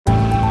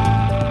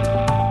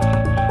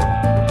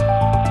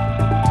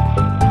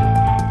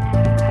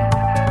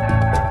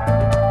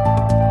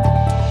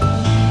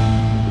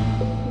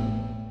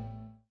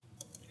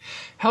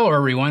Hello,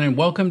 everyone, and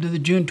welcome to the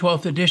June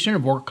 12th edition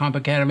of Work Comp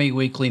Academy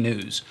Weekly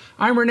News.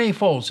 I'm Renee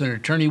Foles, an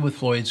attorney with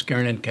Floyd,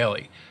 Skeren &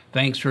 Kelly.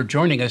 Thanks for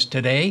joining us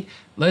today.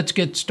 Let's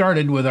get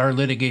started with our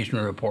litigation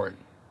report.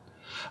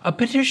 A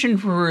petition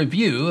for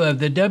review of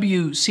the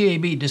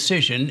WCAB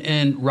decision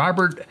in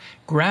Robert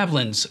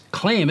Gravelin's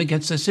claim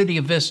against the City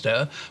of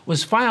Vista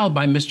was filed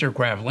by Mr.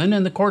 Gravelin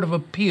in the Court of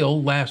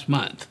Appeal last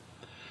month.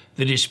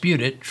 The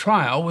disputed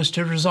trial was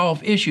to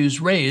resolve issues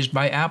raised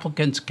by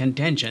applicant's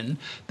contention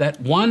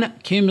that one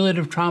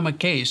cumulative trauma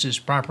case is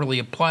properly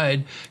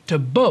applied to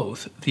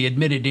both the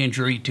admitted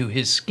injury to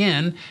his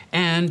skin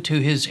and to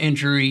his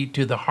injury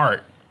to the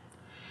heart,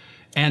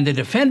 and the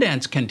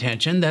defendant's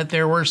contention that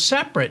there were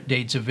separate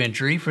dates of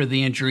injury for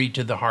the injury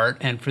to the heart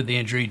and for the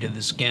injury to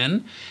the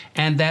skin,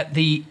 and that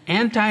the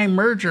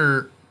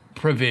anti-merger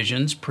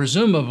provisions,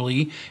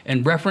 presumably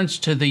in reference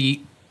to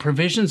the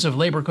provisions of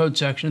Labor Code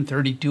Section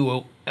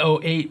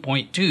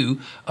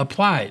 3208.2,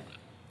 applied.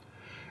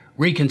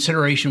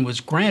 Reconsideration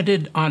was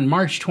granted on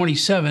March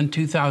 27,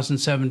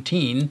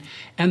 2017,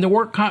 and the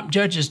work comp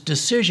judge's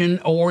decision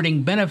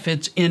awarding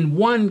benefits in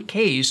one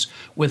case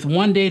with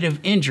one date of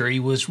injury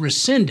was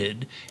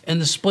rescinded in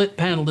the split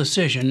panel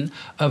decision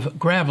of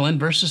Gravelin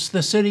versus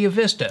the City of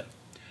Vista.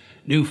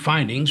 New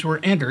findings were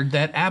entered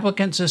that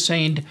applicants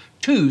sustained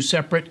two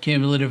separate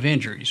cumulative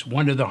injuries,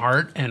 one to the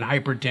heart and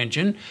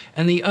hypertension,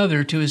 and the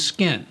other to his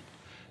skin.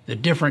 The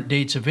different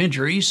dates of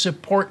injuries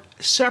support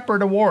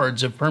separate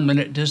awards of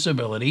permanent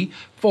disability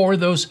for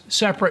those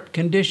separate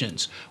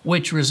conditions,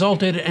 which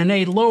resulted in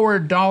a lower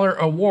dollar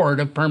award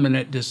of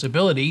permanent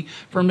disability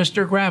for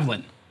Mr.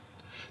 Gravelin.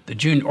 The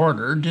June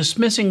order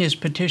dismissing his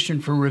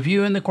petition for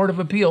review in the Court of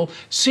Appeal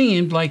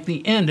seemed like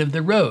the end of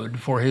the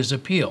road for his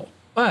appeal,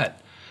 but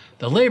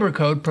the Labor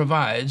Code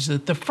provides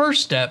that the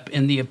first step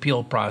in the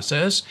appeal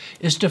process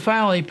is to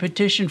file a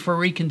petition for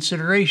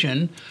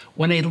reconsideration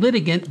when a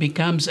litigant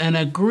becomes an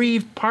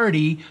aggrieved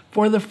party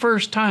for the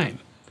first time.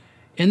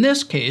 In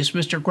this case,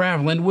 Mr.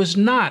 Gravelin was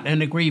not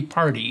an aggrieved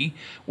party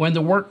when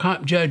the work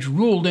comp judge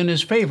ruled in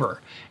his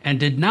favor and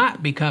did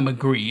not become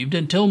aggrieved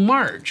until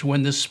March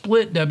when the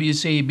split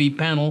WCAB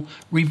panel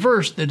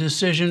reversed the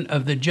decision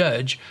of the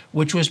judge,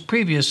 which was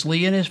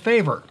previously in his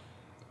favor.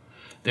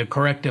 The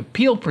correct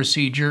appeal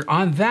procedure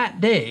on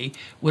that day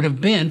would have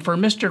been for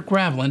Mr.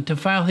 Gravelin to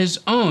file his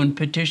own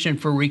petition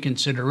for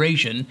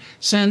reconsideration,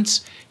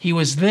 since he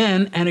was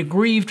then an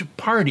aggrieved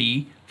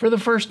party for the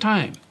first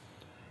time.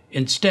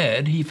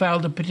 Instead, he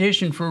filed a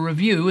petition for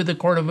review with the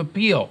Court of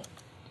Appeal.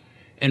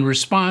 In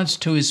response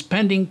to his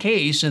pending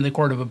case in the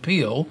Court of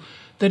Appeal,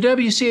 the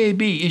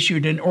WCAB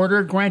issued an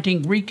order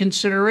granting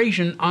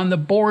reconsideration on the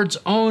board's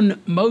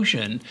own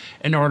motion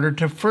in order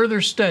to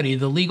further study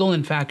the legal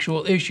and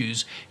factual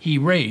issues he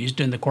raised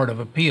in the Court of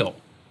Appeal.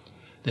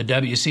 The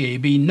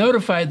WCAB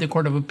notified the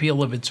Court of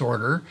Appeal of its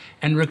order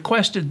and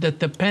requested that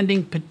the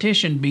pending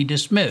petition be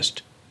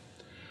dismissed.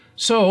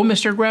 So,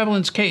 Mr.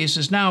 Gravelin's case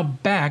is now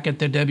back at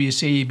the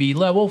WCAB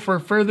level for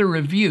further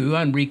review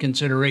on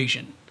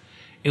reconsideration.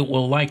 It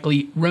will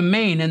likely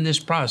remain in this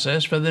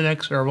process for the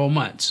next several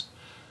months.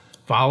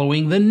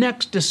 Following the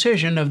next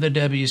decision of the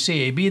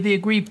WCAB, the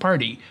aggrieved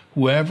party,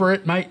 whoever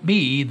it might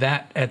be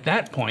that at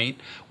that point,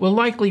 will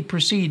likely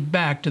proceed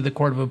back to the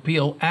Court of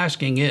Appeal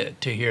asking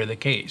it to hear the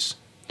case.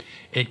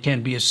 It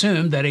can be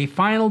assumed that a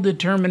final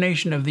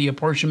determination of the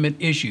apportionment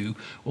issue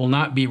will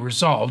not be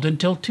resolved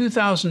until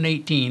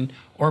 2018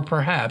 or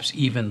perhaps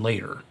even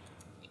later.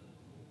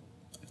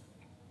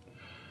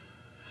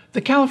 The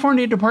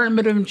California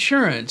Department of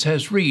Insurance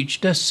has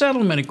reached a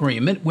settlement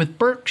agreement with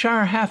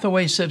Berkshire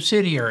Hathaway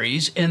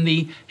subsidiaries in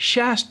the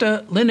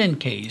Shasta Linen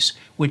case,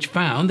 which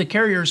found the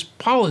carrier's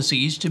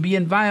policies to be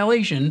in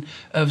violation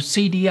of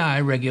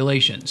CDI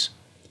regulations.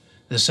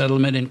 The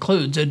settlement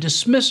includes a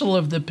dismissal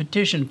of the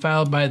petition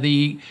filed by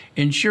the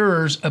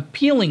insurers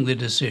appealing the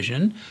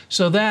decision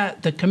so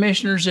that the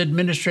Commissioner's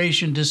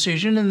administration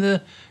decision in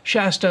the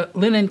Shasta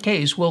Linen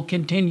case will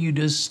continue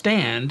to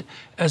stand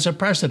as a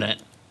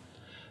precedent.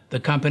 The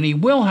company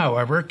will,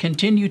 however,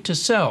 continue to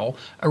sell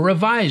a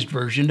revised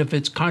version of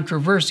its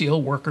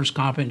controversial workers'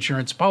 comp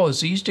insurance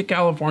policies to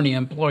California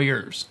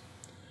employers.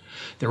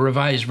 The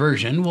revised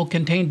version will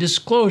contain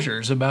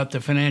disclosures about the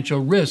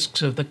financial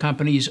risks of the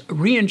company's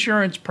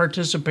reinsurance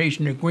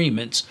participation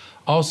agreements,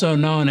 also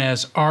known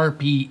as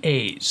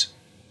RPAs.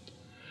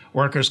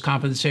 Workers'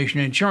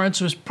 compensation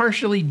insurance was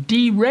partially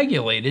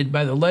deregulated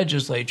by the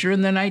legislature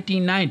in the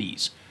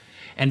 1990s.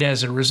 And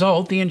as a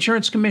result, the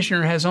Insurance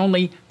Commissioner has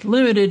only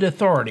limited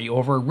authority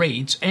over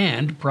rates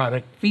and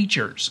product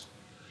features.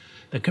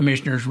 The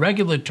Commissioner's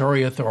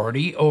regulatory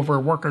authority over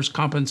workers'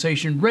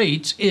 compensation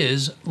rates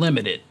is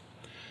limited.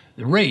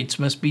 The rates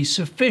must be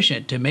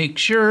sufficient to make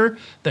sure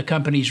the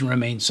companies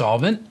remain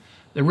solvent.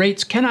 The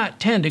rates cannot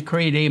tend to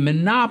create a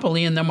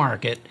monopoly in the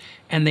market,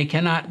 and they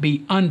cannot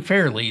be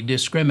unfairly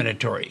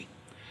discriminatory.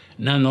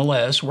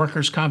 Nonetheless,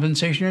 workers'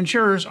 compensation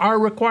insurers are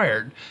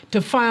required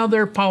to file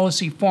their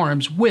policy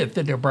forms with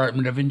the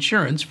Department of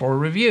Insurance for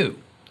review.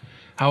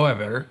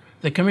 However,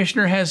 the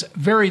Commissioner has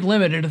very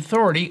limited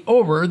authority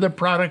over the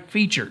product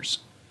features.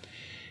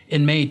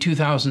 In May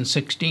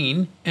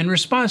 2016, in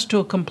response to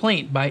a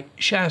complaint by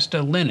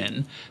Shasta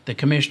Linen, the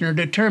commissioner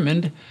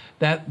determined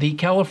that the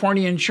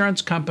California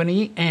Insurance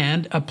Company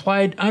and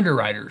Applied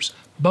Underwriters,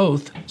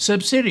 both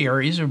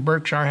subsidiaries of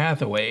Berkshire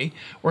Hathaway,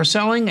 were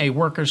selling a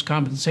workers'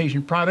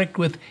 compensation product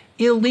with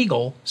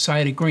illegal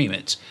side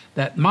agreements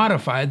that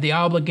modified the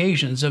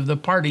obligations of the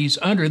parties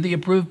under the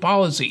approved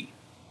policy.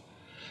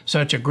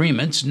 Such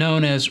agreements,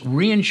 known as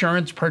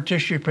reinsurance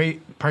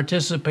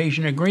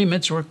participation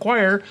agreements,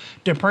 require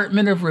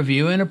Department of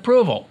Review and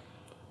approval.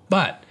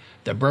 But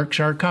the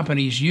Berkshire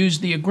companies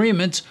used the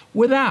agreements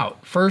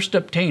without first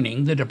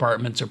obtaining the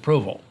department's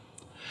approval.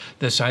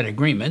 The side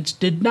agreements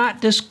did not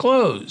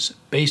disclose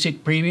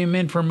basic premium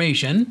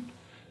information,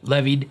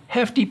 levied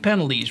hefty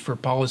penalties for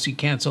policy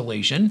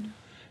cancellation,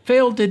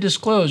 failed to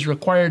disclose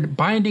required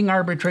binding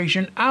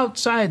arbitration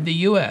outside the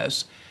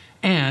U.S.,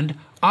 and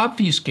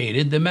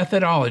obfuscated the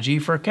methodology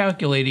for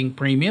calculating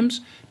premiums,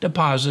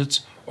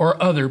 deposits,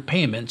 or other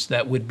payments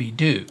that would be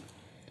due.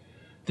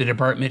 The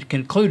department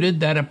concluded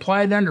that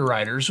Applied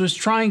Underwriters was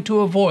trying to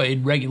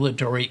avoid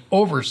regulatory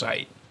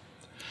oversight.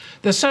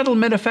 The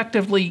settlement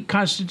effectively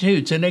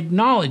constitutes an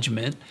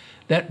acknowledgement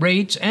that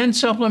rates and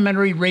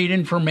supplementary rate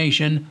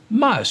information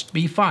must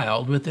be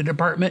filed with the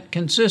department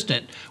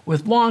consistent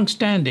with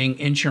long-standing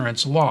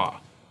insurance law.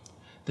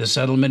 The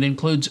settlement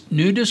includes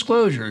new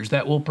disclosures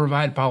that will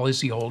provide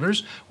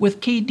policyholders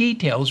with key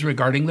details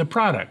regarding the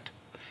product.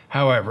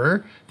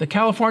 However, the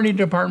California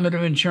Department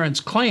of Insurance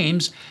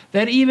claims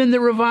that even the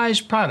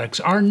revised products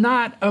are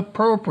not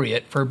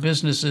appropriate for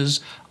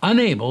businesses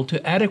unable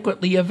to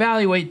adequately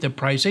evaluate the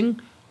pricing,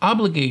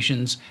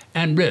 obligations,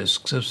 and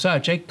risks of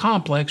such a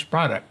complex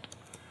product.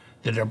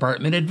 The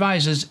department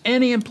advises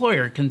any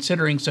employer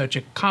considering such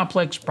a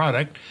complex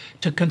product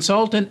to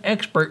consult an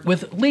expert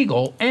with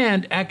legal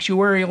and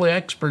actuarial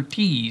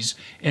expertise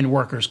in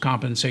workers'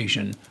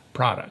 compensation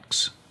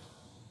products.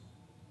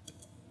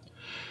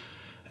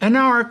 And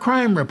now our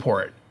crime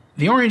report.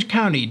 The Orange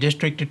County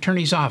District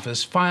Attorney's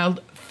Office filed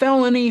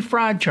felony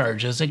fraud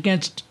charges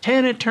against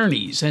 10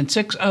 attorneys and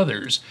 6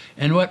 others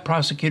in what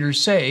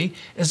prosecutors say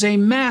is a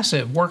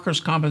massive workers'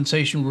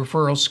 compensation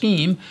referral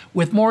scheme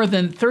with more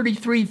than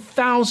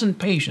 33,000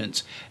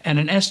 patients and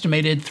an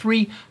estimated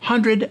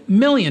 $300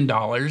 million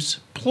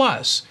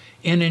plus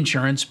in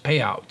insurance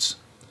payouts.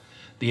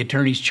 The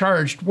attorneys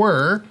charged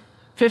were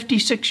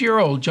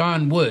 56-year-old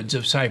John Woods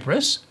of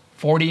Cypress,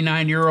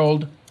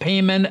 49-year-old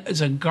Payman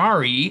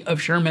Zagari of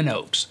Sherman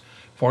Oaks,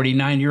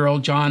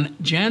 49-year-old John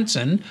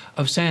Jansen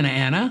of Santa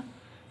Ana,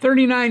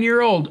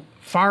 39-year-old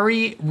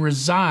Fari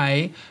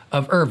Rizai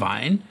of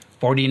Irvine,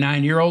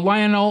 49-year-old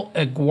Lionel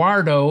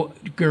Eduardo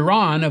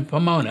Gueron of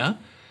Pomona,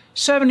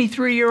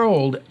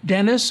 73-year-old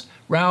Dennis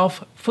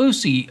Ralph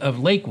Fusi of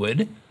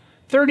Lakewood,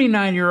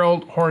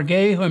 39-year-old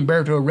Jorge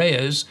Humberto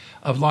Reyes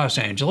of Los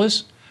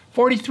Angeles,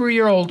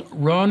 43-year-old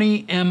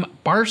Ronnie M.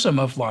 Barsom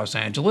of Los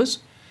Angeles,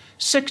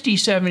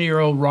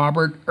 67-year-old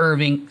Robert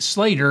Irving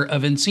Slater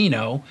of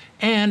Encino,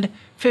 and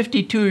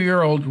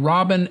 52-year-old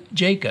Robin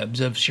Jacobs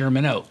of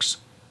Sherman Oaks.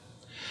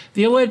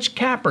 The alleged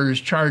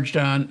cappers charged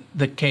on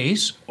the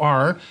case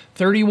are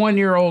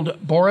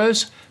 31-year-old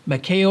Boris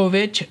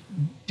Mikhailовich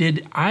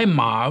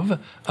Didymov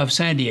of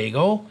San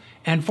Diego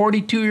and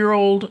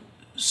 42-year-old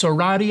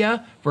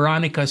Soradia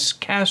Veronica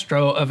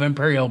Castro of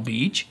Imperial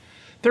Beach,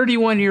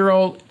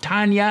 31-year-old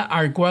Tanya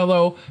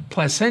Arguello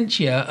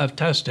Placencia of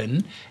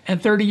Tustin,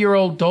 and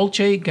 30-year-old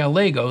Dolce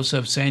Gallegos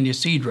of San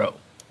Ysidro.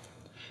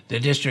 The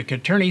district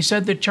attorney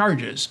said the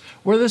charges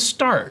were the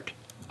start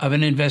of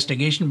an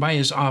investigation by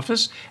his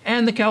office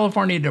and the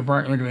California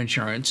Department of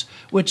Insurance,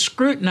 which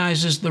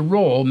scrutinizes the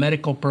role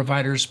medical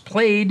providers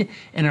played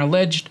in an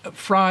alleged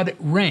fraud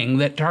ring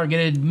that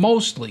targeted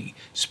mostly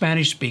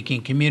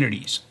Spanish-speaking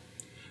communities.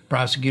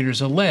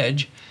 Prosecutors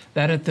allege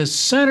that at the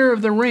center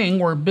of the ring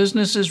were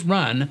businesses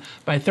run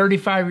by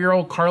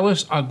 35-year-old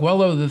Carlos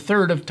Aguelo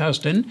III of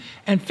Tustin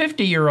and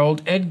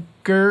 50-year-old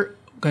Edgar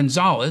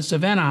Gonzalez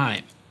of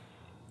Anaheim.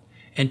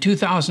 In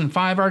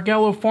 2005,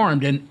 Arguello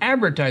formed an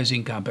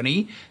advertising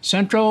company,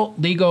 Centro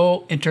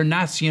Ligo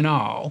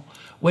Internacional,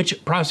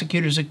 which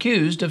prosecutors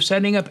accused of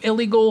setting up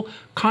illegal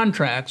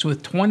contracts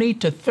with 20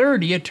 to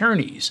 30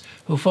 attorneys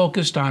who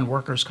focused on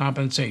workers'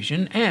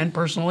 compensation and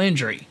personal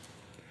injury.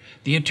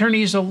 The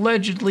attorneys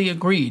allegedly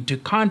agreed to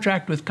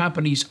contract with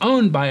companies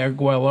owned by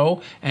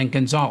Arguello and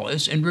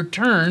Gonzalez in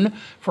return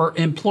for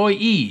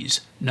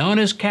employees, known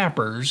as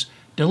cappers,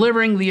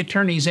 delivering the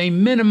attorneys a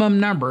minimum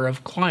number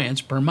of clients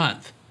per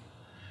month.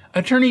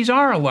 Attorneys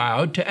are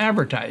allowed to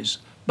advertise,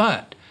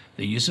 but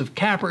the use of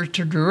cappers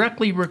to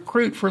directly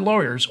recruit for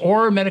lawyers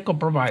or medical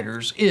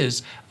providers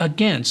is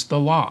against the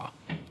law.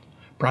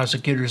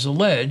 Prosecutors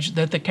allege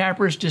that the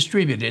cappers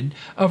distributed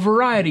a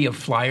variety of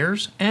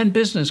flyers and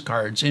business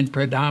cards in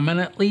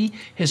predominantly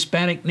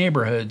Hispanic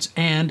neighborhoods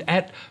and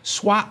at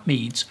swap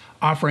meets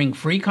offering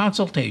free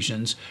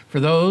consultations for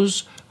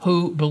those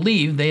who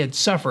believed they had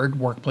suffered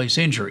workplace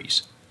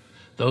injuries.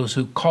 Those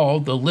who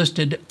called the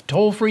listed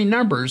toll-free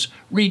numbers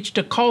reached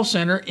a call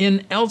center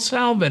in El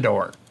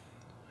Salvador.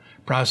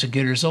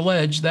 Prosecutors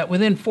allege that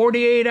within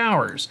 48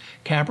 hours,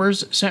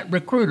 cappers sent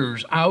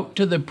recruiters out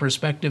to the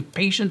prospective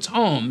patients'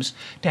 homes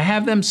to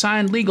have them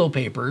sign legal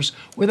papers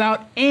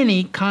without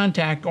any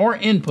contact or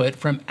input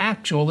from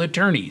actual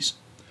attorneys.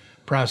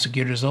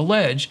 Prosecutors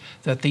allege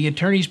that the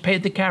attorneys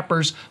paid the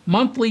cappers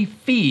monthly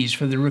fees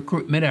for the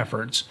recruitment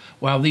efforts,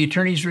 while the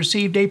attorneys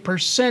received a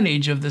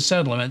percentage of the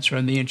settlements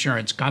from the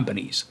insurance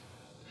companies.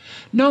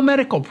 No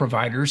medical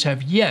providers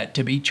have yet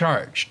to be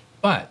charged,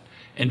 but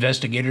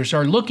investigators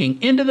are looking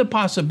into the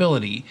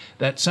possibility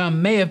that some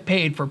may have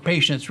paid for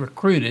patients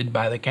recruited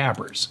by the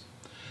cappers.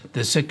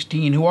 The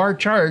 16 who are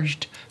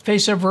charged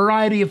face a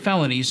variety of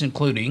felonies,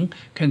 including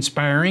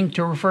conspiring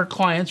to refer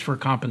clients for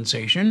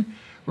compensation,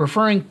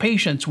 referring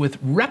patients with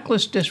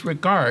reckless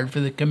disregard for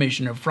the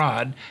commission of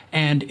fraud,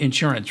 and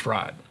insurance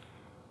fraud.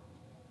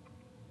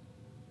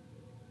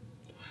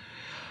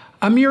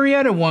 A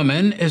Murrieta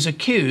woman is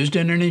accused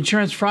in an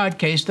insurance fraud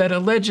case that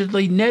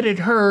allegedly netted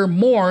her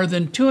more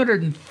than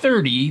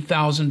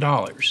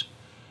 $230,000.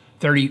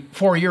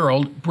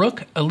 34-year-old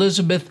Brooke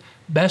Elizabeth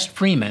Best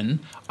Freeman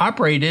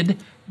operated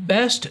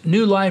Best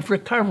New Life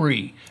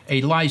Recovery,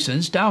 a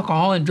licensed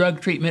alcohol and drug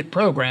treatment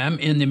program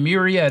in the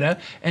Murrieta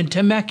and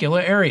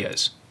Temecula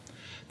areas.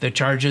 The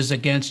charges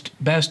against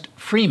Best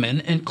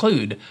Freeman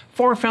include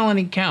 4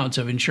 felony counts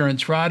of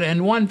insurance fraud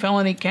and 1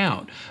 felony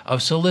count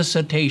of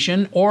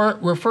solicitation or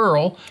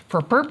referral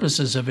for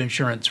purposes of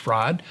insurance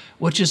fraud,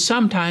 which is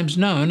sometimes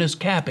known as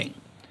capping.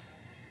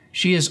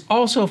 She is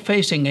also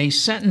facing a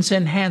sentence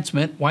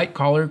enhancement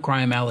white-collar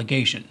crime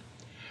allegation.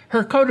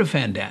 Her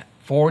co-defendant,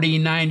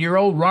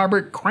 49-year-old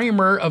Robert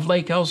Kramer of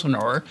Lake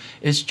Elsinore,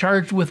 is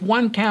charged with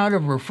 1 count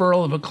of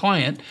referral of a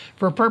client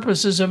for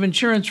purposes of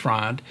insurance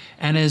fraud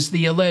and is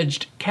the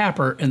alleged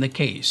capper in the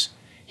case.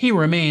 He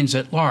remains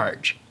at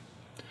large.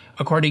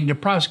 According to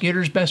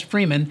prosecutors, Best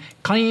Freeman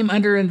came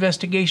under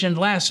investigation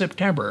last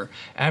September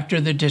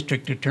after the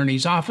district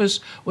attorney's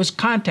office was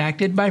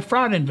contacted by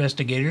fraud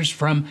investigators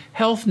from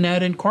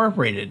HealthNet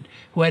Incorporated,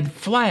 who had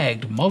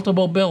flagged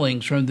multiple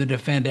billings from the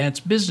defendant's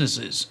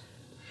businesses.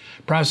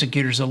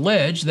 Prosecutors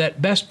allege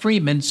that Best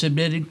Freeman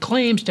submitted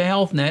claims to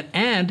HealthNet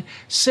and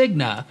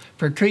Cigna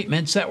for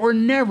treatments that were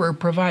never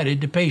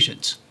provided to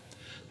patients.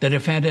 The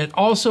defendant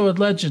also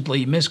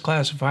allegedly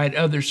misclassified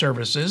other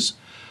services,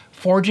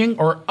 forging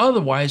or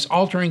otherwise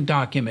altering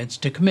documents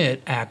to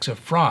commit acts of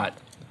fraud.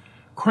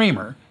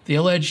 Kramer, the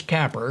alleged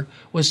capper,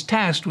 was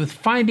tasked with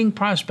finding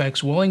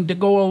prospects willing to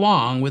go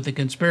along with the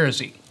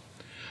conspiracy.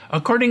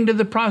 According to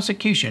the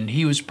prosecution,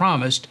 he was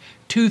promised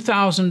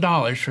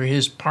 $2,000 for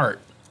his part.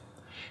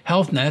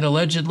 HealthNet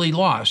allegedly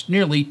lost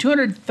nearly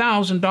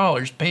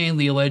 $200,000 paying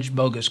the alleged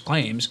bogus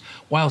claims,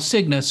 while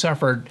Cigna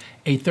suffered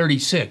a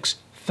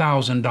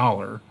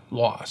 $36,000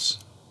 loss.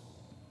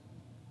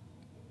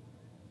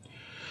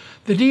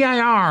 The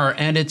DIR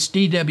and its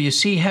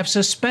DWC have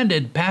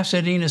suspended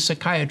Pasadena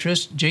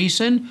psychiatrist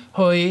Jason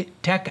Hui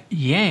Tek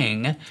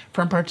Yang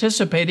from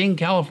participating in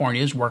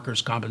California's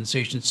workers'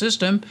 compensation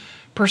system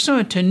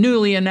pursuant to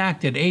newly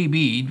enacted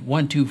AB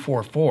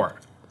 1244.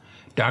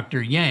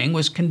 Dr. Yang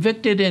was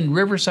convicted in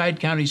Riverside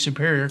County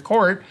Superior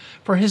Court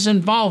for his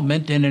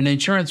involvement in an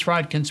insurance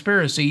fraud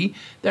conspiracy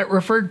that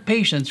referred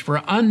patients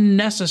for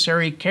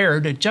unnecessary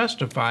care to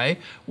justify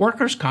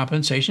workers'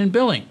 compensation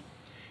billing.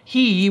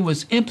 He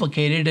was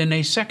implicated in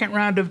a second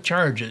round of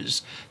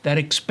charges that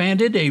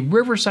expanded a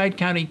Riverside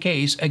County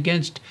case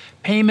against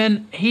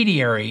Payman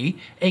Hediary,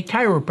 a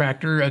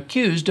chiropractor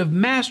accused of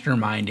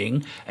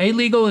masterminding a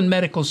legal and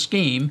medical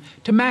scheme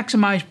to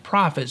maximize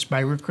profits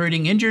by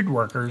recruiting injured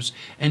workers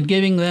and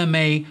giving them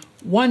a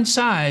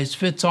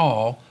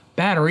one-size-fits-all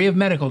battery of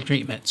medical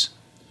treatments.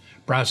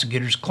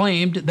 Prosecutors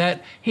claimed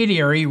that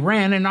Hediary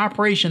ran an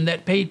operation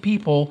that paid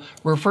people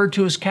referred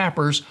to as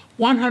cappers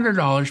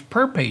 $100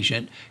 per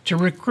patient to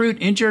recruit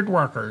injured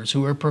workers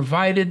who were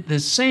provided the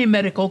same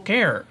medical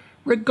care,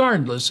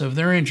 regardless of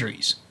their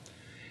injuries.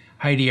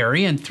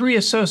 Hediary and 3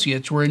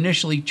 associates were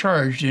initially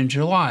charged in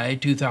July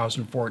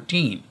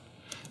 2014.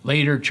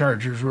 Later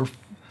charges were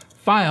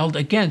filed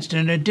against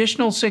an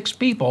additional 6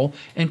 people,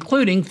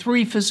 including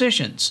 3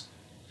 physicians.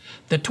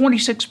 The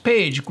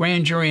 26-page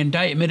grand jury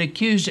indictment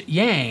accused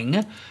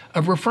Yang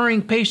of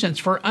referring patients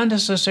for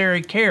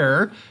unnecessary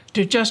care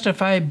to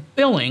justify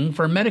billing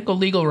for medical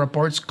legal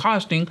reports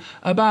costing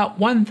about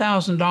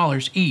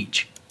 $1,000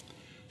 each.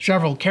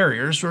 Several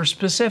carriers were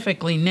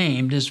specifically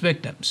named as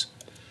victims.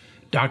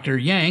 Dr.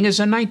 Yang is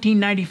a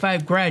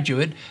 1995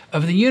 graduate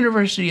of the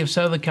University of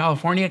Southern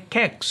California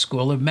Keck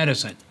School of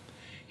Medicine.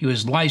 He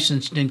was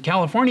licensed in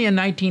California in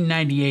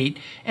 1998,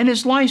 and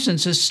his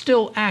license is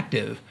still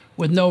active,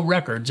 with no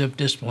records of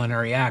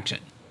disciplinary action.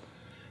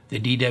 The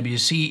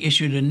DWC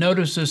issued a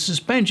notice of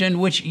suspension,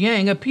 which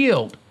Yang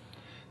appealed.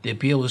 The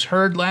appeal was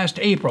heard last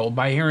April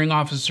by hearing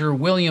officer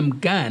William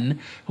Gunn,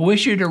 who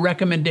issued a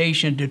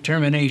recommendation,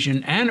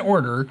 determination, and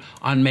order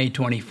on May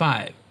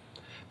 25.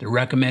 The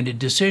recommended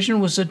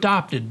decision was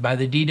adopted by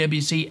the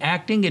DWC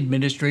Acting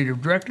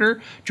Administrative Director,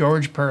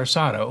 George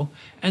Parasato,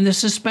 and the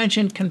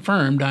suspension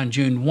confirmed on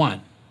June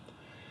 1.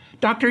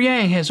 Dr.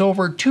 Yang has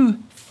over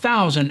 2,000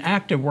 1,000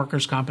 active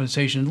workers'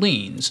 compensation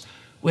liens,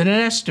 with an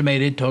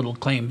estimated total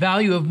claim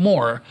value of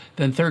more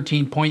than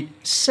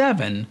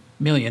 $13.7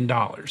 million.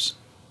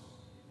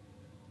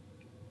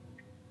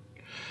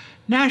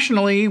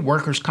 Nationally,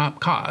 workers'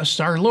 comp costs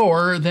are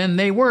lower than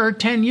they were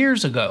 10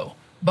 years ago,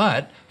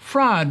 but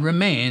fraud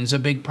remains a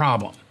big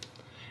problem.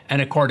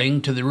 And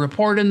according to the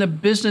report in the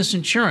Business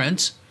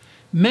Insurance,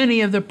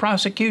 many of the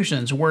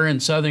prosecutions were in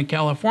Southern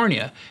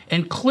California,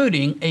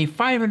 including a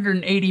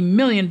 $580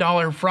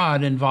 million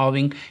fraud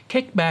involving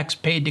kickbacks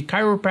paid to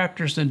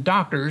chiropractors and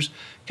doctors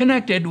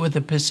connected with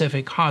the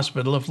Pacific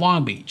Hospital of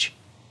Long Beach.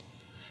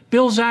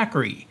 Bill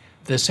Zachary,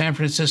 the San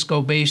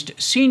Francisco-based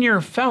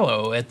senior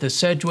fellow at the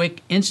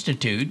Sedgwick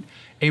Institute,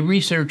 a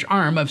research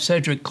arm of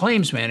Sedgwick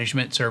Claims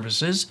Management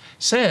Services,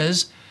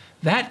 says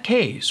that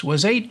case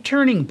was a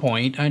turning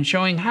point on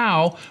showing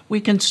how we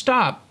can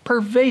stop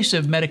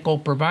pervasive medical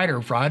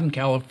provider fraud in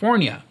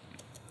California.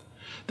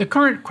 The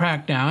current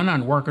crackdown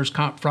on workers'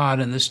 comp fraud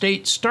in the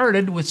state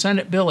started with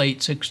Senate Bill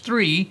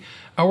 863,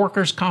 a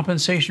workers'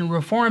 compensation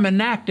reform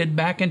enacted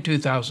back in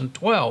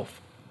 2012.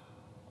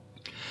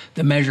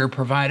 The measure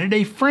provided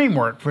a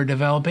framework for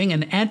developing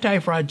an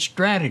anti-fraud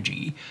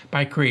strategy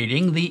by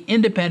creating the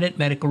Independent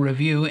Medical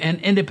Review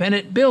and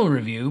Independent Bill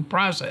Review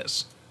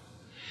process.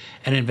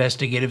 An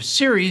investigative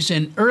series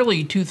in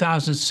early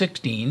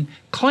 2016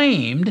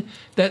 claimed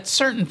that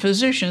certain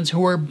physicians who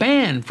were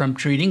banned from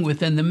treating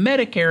within the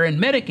Medicare and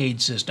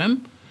Medicaid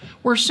system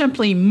were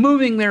simply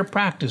moving their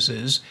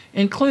practices,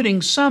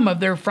 including some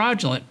of their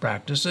fraudulent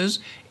practices,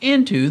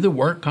 into the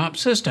work comp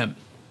system.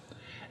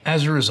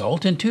 As a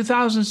result, in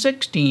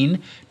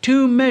 2016,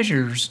 two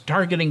measures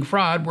targeting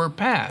fraud were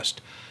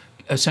passed,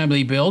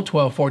 Assembly Bill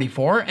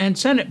 1244 and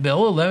Senate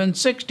Bill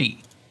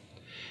 1160.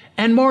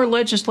 And more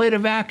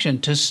legislative action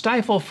to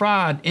stifle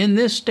fraud in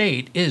this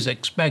state is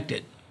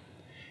expected.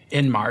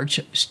 In March,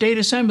 State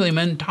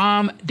Assemblyman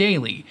Tom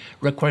Daly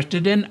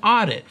requested an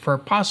audit for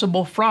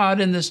possible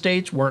fraud in the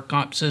state's work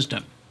comp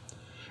system.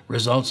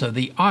 Results of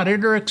the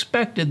audit are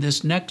expected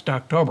this next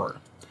October.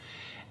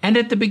 And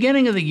at the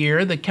beginning of the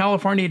year, the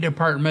California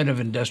Department of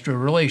Industrial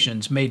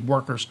Relations made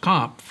workers'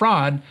 comp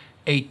fraud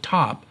a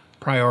top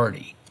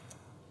priority.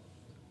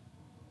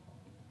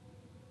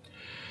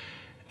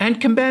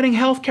 And combating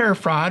healthcare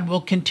fraud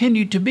will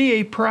continue to be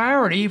a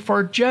priority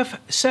for Jeff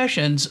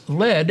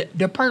Sessions-led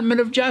Department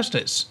of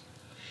Justice.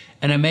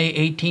 In a May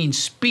 18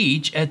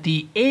 speech at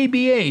the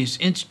ABA's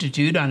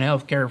Institute on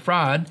Healthcare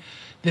Fraud,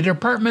 the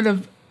Department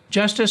of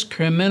Justice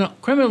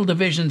Criminal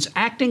Division's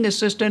Acting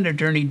Assistant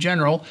Attorney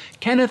General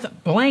Kenneth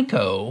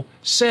Blanco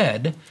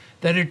said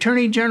that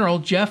Attorney General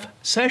Jeff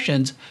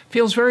Sessions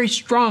feels very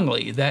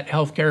strongly that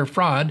healthcare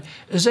fraud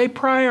is a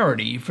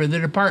priority for the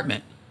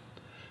department.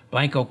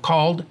 Blanco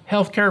called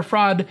healthcare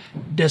fraud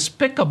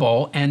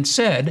despicable and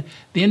said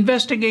the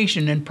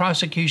investigation and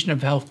prosecution of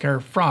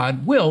healthcare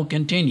fraud will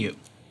continue.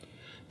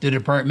 The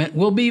department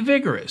will be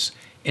vigorous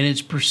in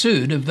its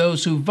pursuit of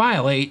those who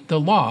violate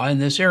the law in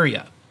this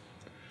area.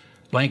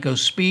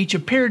 Blanco's speech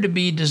appeared to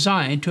be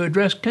designed to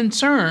address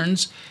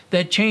concerns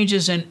that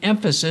changes in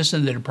emphasis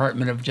in the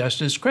Department of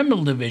Justice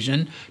Criminal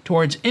Division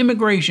towards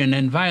immigration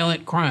and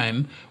violent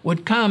crime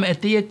would come at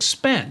the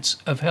expense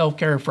of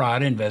healthcare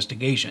fraud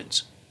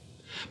investigations.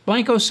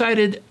 Blanco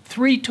cited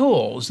three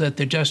tools that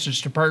the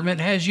Justice Department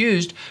has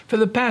used for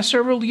the past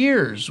several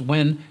years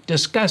when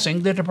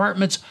discussing the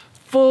department's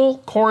full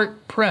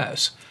court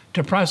press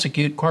to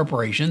prosecute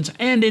corporations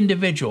and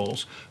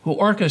individuals who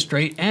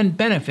orchestrate and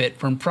benefit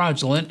from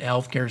fraudulent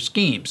healthcare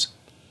schemes.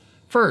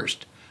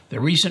 First, the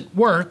recent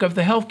work of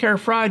the Healthcare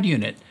Fraud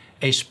Unit,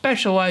 a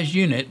specialized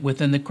unit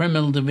within the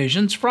Criminal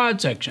Division's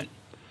fraud section.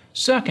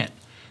 Second,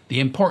 the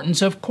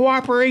importance of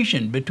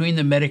cooperation between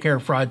the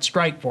Medicare Fraud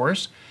Strike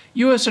Force,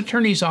 U.S.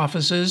 Attorney's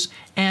offices,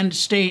 and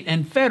state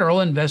and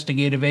federal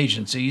investigative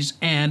agencies.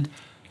 And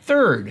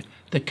third,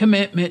 the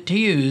commitment to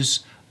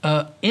use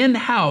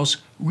in-house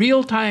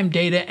real-time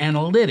data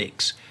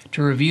analytics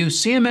to review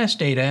CMS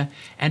data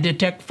and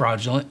detect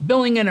fraudulent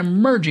billing and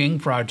emerging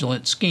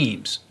fraudulent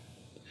schemes.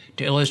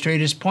 To illustrate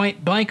his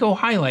point, Blanco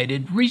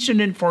highlighted recent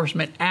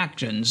enforcement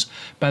actions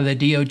by the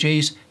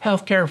DOJ's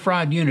Healthcare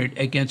Fraud Unit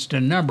against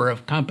a number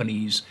of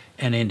companies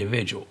and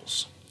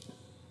individuals.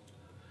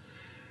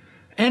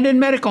 And in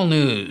medical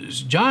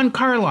news, John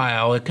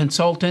Carlisle, a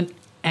consultant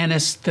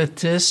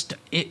anesthetist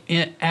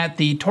at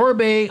the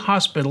Torbay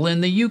Hospital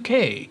in the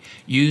UK,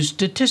 used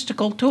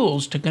statistical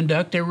tools to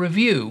conduct a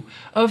review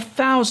of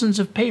thousands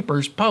of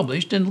papers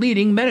published in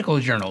leading medical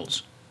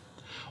journals.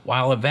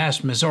 While a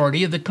vast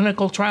majority of the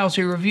clinical trials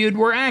he reviewed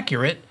were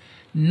accurate,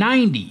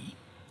 90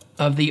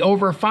 of the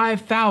over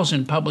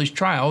 5,000 published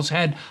trials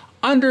had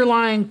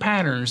underlying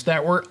patterns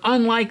that were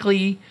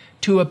unlikely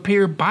to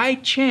appear by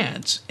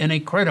chance in a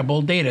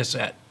credible data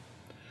set.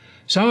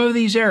 Some of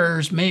these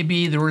errors may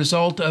be the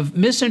result of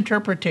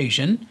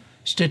misinterpretation,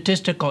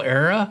 statistical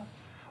error,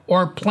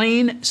 or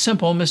plain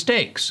simple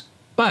mistakes.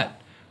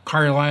 But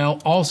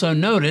Carlisle also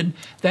noted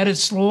that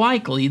it's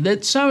likely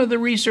that some of the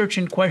research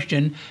in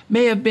question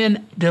may have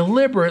been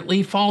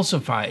deliberately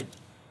falsified.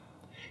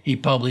 He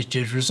published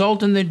his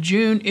result in the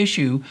June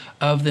issue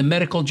of the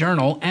medical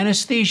journal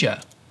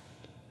Anesthesia.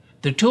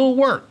 The tool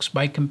works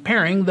by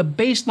comparing the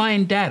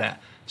baseline data,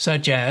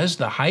 such as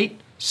the height,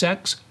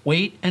 sex,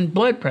 weight, and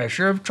blood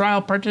pressure of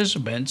trial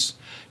participants,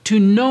 to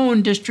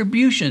known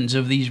distributions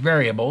of these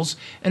variables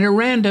in a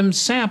random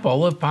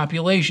sample of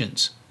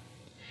populations.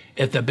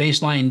 If the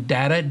baseline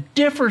data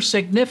differ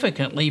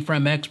significantly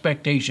from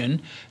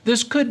expectation,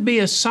 this could be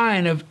a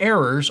sign of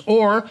errors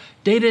or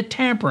data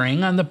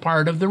tampering on the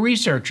part of the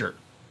researcher.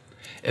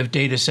 If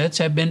datasets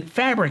have been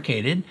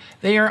fabricated,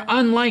 they are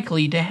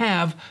unlikely to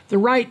have the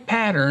right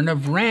pattern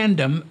of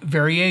random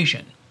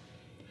variation.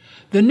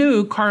 The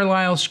new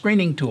Carlisle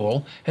screening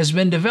tool has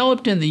been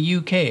developed in the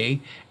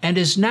UK and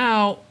is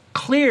now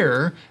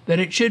clear that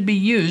it should be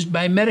used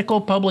by medical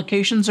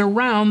publications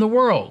around the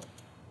world.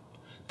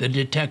 The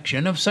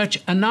detection of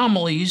such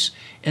anomalies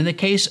in the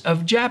case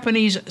of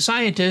Japanese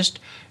scientist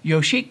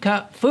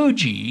Yoshika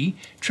Fujii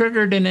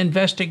triggered an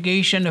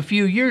investigation a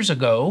few years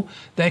ago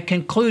that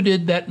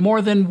concluded that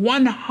more than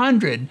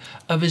 100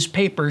 of his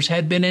papers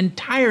had been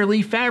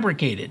entirely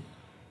fabricated.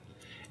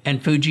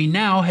 And Fuji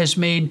now has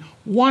made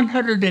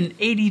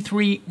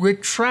 183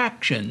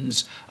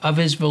 retractions of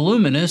his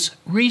voluminous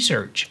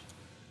research.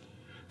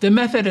 The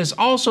method has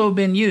also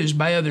been used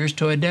by others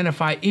to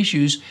identify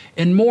issues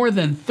in more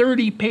than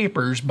 30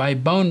 papers by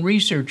bone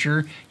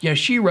researcher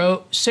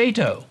Yashiro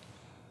Sato.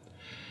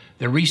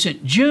 The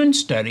recent June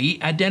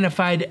study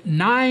identified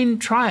 9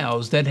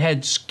 trials that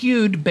had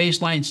skewed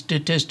baseline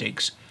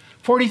statistics,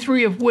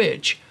 43 of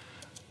which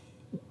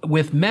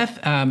with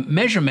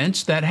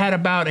measurements that had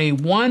about a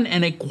 1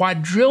 in a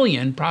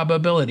quadrillion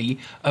probability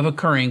of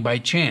occurring by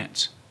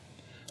chance.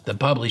 The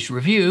published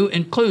review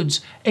includes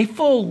a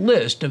full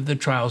list of the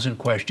trials in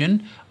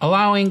question,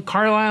 allowing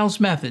Carlisle's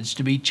methods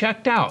to be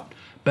checked out,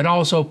 but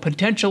also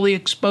potentially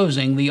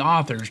exposing the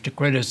authors to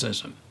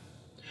criticism.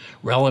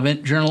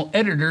 Relevant journal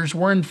editors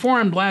were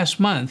informed last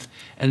month,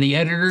 and the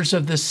editors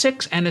of the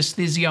 6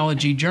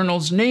 anesthesiology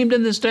journals named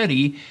in the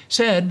study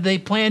said they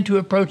plan to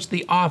approach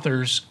the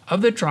authors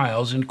of the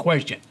trials in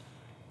question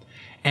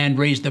and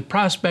raise the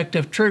prospect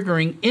of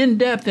triggering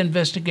in-depth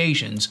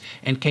investigations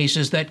in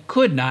cases that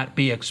could not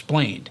be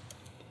explained.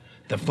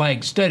 The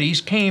flagged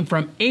studies came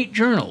from 8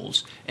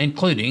 journals,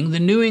 including the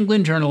New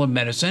England Journal of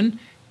Medicine,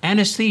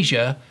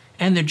 Anesthesia,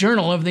 and the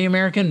Journal of the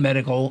American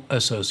Medical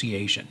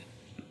Association.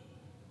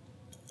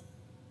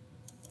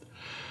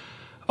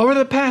 Over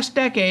the past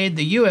decade,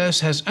 the U.S.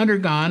 has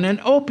undergone an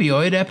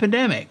opioid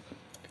epidemic.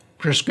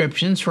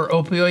 Prescriptions for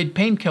opioid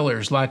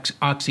painkillers like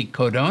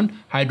oxycodone,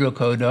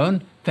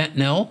 hydrocodone,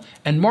 fentanyl,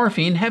 and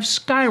morphine have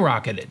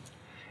skyrocketed,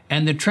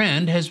 and the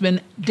trend has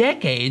been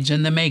decades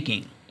in the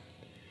making.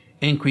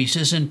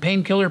 Increases in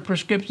painkiller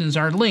prescriptions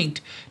are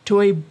linked to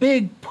a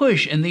big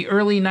push in the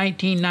early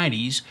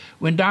 1990s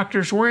when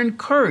doctors were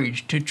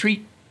encouraged to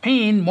treat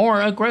pain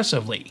more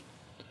aggressively.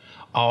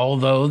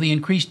 Although the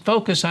increased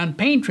focus on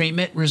pain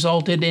treatment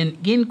resulted in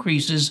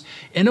increases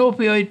in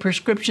opioid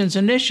prescriptions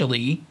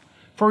initially,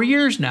 for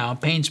years now,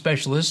 pain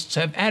specialists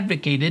have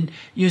advocated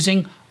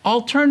using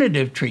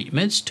alternative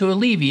treatments to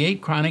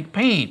alleviate chronic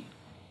pain.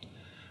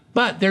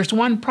 But there's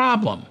one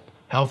problem.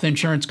 Health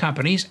insurance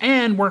companies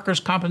and workers'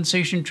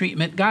 compensation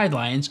treatment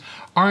guidelines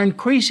are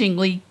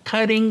increasingly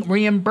cutting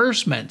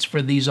reimbursements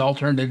for these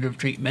alternative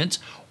treatments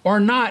or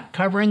not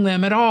covering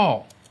them at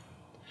all.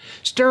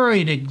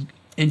 Steroid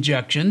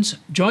injections,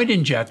 joint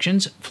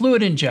injections,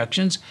 fluid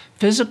injections,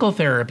 physical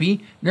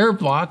therapy, nerve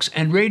blocks,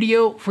 and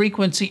radio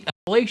frequency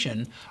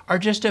ablation are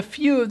just a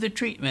few of the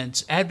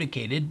treatments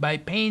advocated by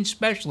pain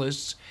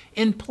specialists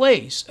in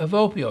place of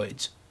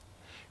opioids.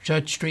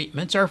 Such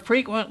treatments are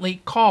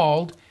frequently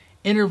called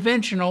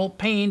interventional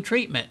pain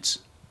treatments.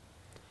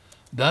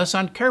 Thus,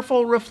 on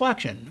careful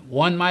reflection,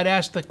 one might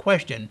ask the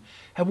question,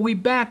 have we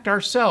backed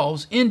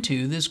ourselves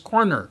into this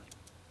corner?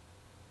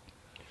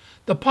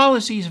 The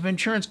policies of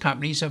insurance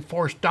companies have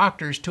forced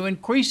doctors to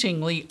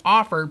increasingly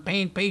offer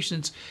pain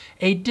patients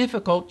a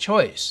difficult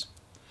choice.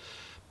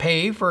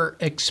 Pay for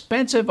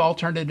expensive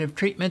alternative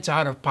treatments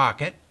out of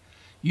pocket,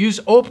 use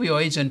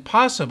opioids and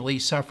possibly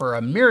suffer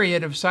a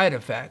myriad of side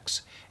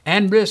effects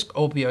and risk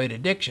opioid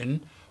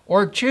addiction,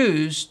 or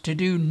choose to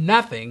do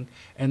nothing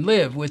and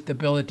live with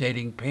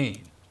debilitating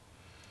pain.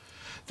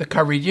 The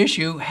coverage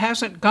issue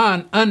hasn't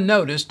gone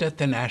unnoticed at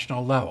the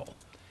national level.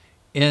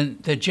 In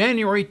the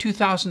January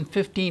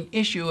 2015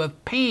 issue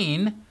of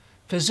Pain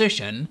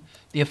Physician,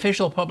 the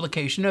official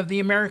publication of the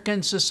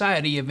American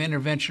Society of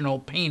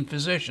Interventional Pain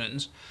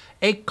Physicians,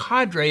 a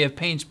cadre of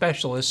pain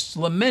specialists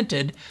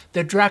lamented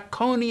the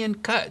draconian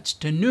cuts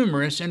to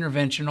numerous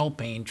interventional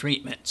pain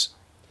treatments.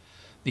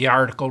 The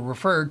article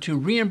referred to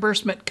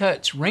reimbursement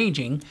cuts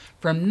ranging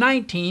from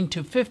 19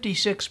 to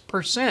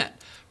 56%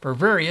 for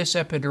various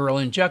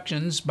epidural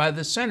injections by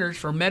the Centers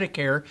for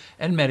Medicare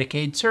and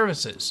Medicaid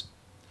Services.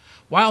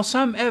 While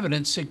some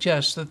evidence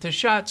suggests that the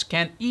shots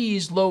can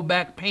ease low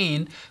back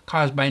pain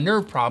caused by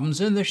nerve problems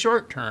in the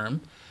short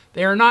term,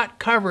 they are not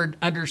covered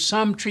under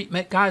some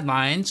treatment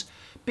guidelines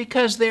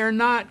because they are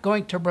not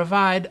going to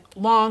provide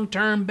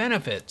long-term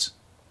benefits.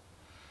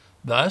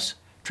 Thus,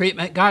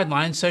 Treatment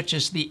guidelines such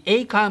as the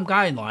ACOM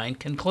guideline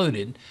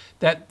concluded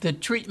that the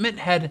treatment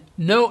had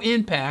no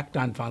impact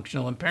on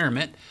functional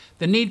impairment,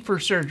 the need for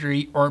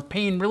surgery, or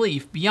pain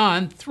relief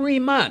beyond 3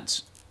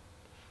 months.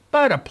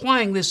 But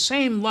applying this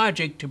same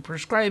logic to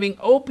prescribing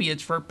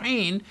opiates for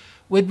pain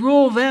would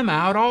rule them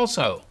out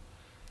also.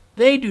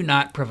 They do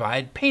not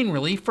provide pain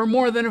relief for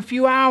more than a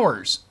few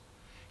hours.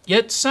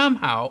 Yet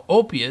somehow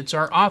opiates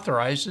are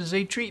authorized as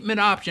a treatment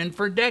option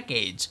for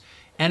decades,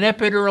 and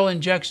epidural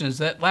injections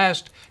that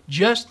last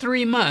just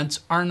 3 months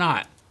are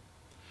not.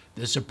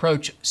 This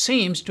approach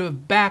seems to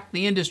have backed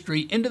the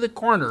industry into the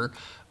corner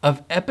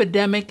of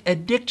epidemic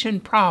addiction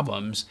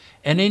problems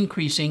and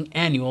increasing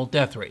annual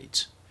death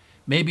rates.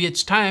 Maybe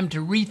it's time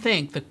to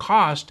rethink the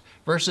cost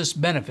versus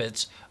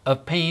benefits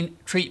of pain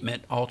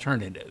treatment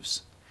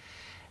alternatives.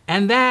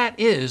 And that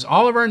is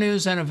all of our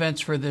news and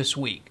events for this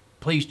week.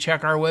 Please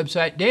check our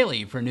website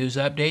daily for news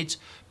updates,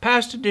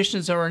 past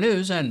editions of our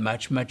news, and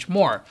much, much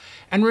more.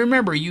 And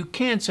remember, you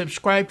can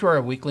subscribe to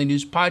our weekly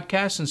news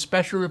podcasts and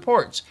special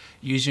reports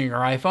using your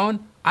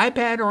iPhone,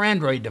 iPad, or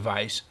Android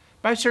device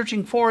by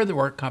searching for the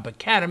WorkComp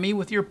Academy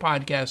with your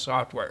podcast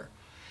software.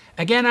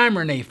 Again, I'm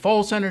Renee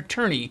Foles, an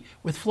attorney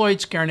with Floyd,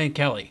 Skeren &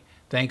 Kelly.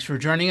 Thanks for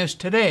joining us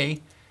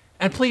today,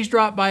 and please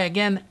drop by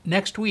again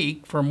next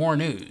week for more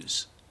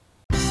news.